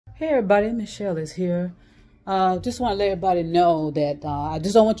Hey everybody, Michelle is here. Just want to let everybody know that I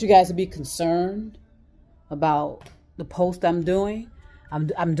just don't want you guys to be concerned about the post I'm doing.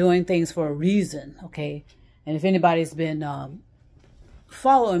 I'm doing things for a reason, okay? And if anybody's been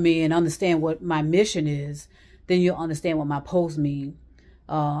following me and understand what my mission is, then you'll understand what my posts mean.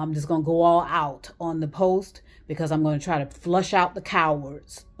 I'm just going to go all out on the post because I'm going to try to flush out the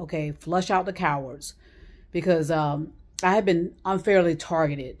cowards, okay? Flush out the cowards because I have been unfairly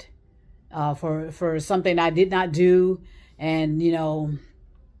targeted for something I did not do. And, you know,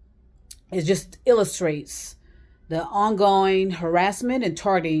 it just illustrates the ongoing harassment and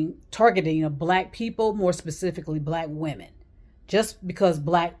targeting of black people, more specifically black women, just because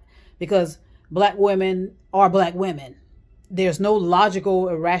black women are black women. There's no logical,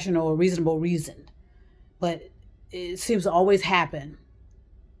 irrational, or reasonable reason, but it seems to always happen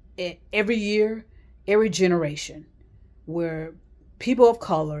every year, every generation, where people of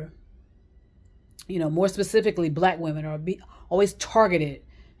color, you know, more specifically black women, are always targeted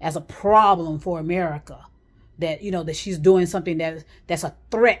as a problem for America. That, you know, that she's doing something that's a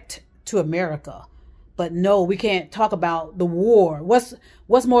threat to America. But no, we can't talk about the war.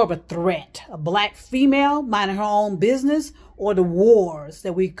 What's more of a threat? A black female minding her own business, or the wars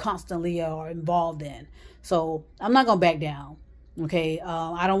that we constantly are involved in? So I'm not going to back down. Okay.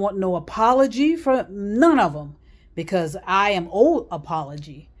 I don't want no apology for none of them, because I am owed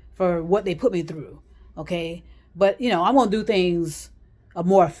apology for what they put me through. Okay. But, you know, I'm going to do things a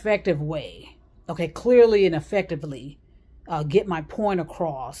more effective way. Okay. Clearly and effectively get my point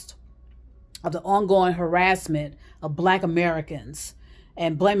across of the ongoing harassment of black Americans,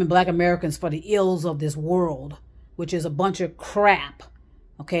 and blaming black Americans for the ills of this world, which is a bunch of crap.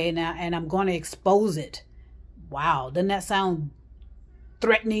 Okay. Now, and I'm going to expose it. Wow. Doesn't that sound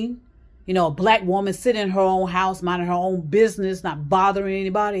threatening? You know, a black woman sitting in her own house, minding her own business, not bothering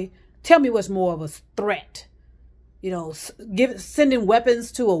anybody. Tell me what's more of a threat. You know, sending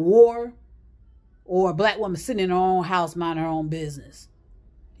weapons to a war, or a black woman sitting in her own house, minding her own business.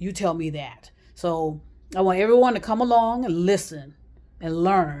 You tell me that. So I want everyone to come along and listen and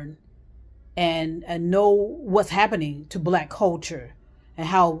learn and know what's happening to black culture, and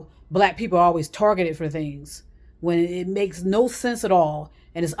how black people are always targeted for things when it makes no sense at all.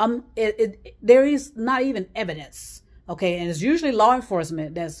 And there is not even evidence. Okay. And it's usually law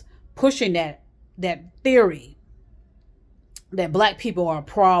enforcement that's pushing that theory that black people are a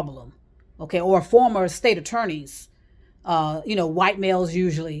problem. Okay. Or former state attorneys, you know, white males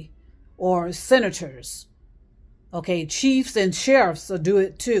usually, or senators. Okay. Chiefs and sheriffs will do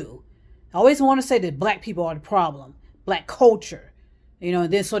it too. I always want to say that black people are the problem, black culture, you know,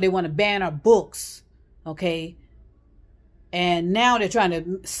 and then so they want to ban our books. Okay. And now they're trying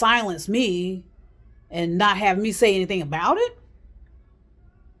to silence me and not have me say anything about it.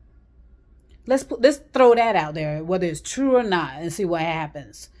 Let's throw that out there, whether it's true or not, and see what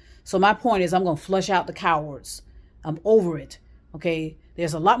happens. So my point is, I'm going to flush out the cowards. I'm over it. Okay.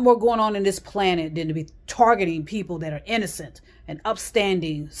 There's a lot more going on in this planet than to be targeting people that are innocent and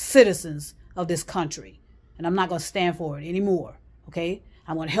upstanding citizens of this country. And I'm not going to stand for it anymore. Okay.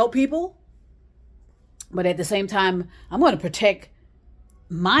 I want to help people, but at the same time, I'm going to protect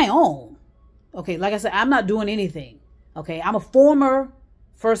my own. Okay. Like I said, I'm not doing anything. Okay. I'm a former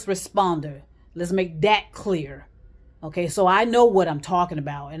first responder. Let's make that clear. Okay. So I know what I'm talking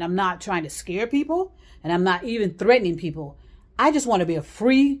about, and I'm not trying to scare people, and I'm not even threatening people. I just want to be a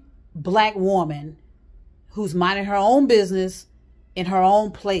free black woman who's minding her own business in her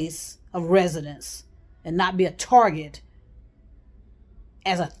own place of residence, and not be a target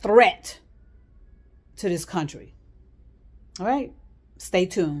as a threat to this country. All right. Stay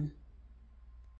tuned.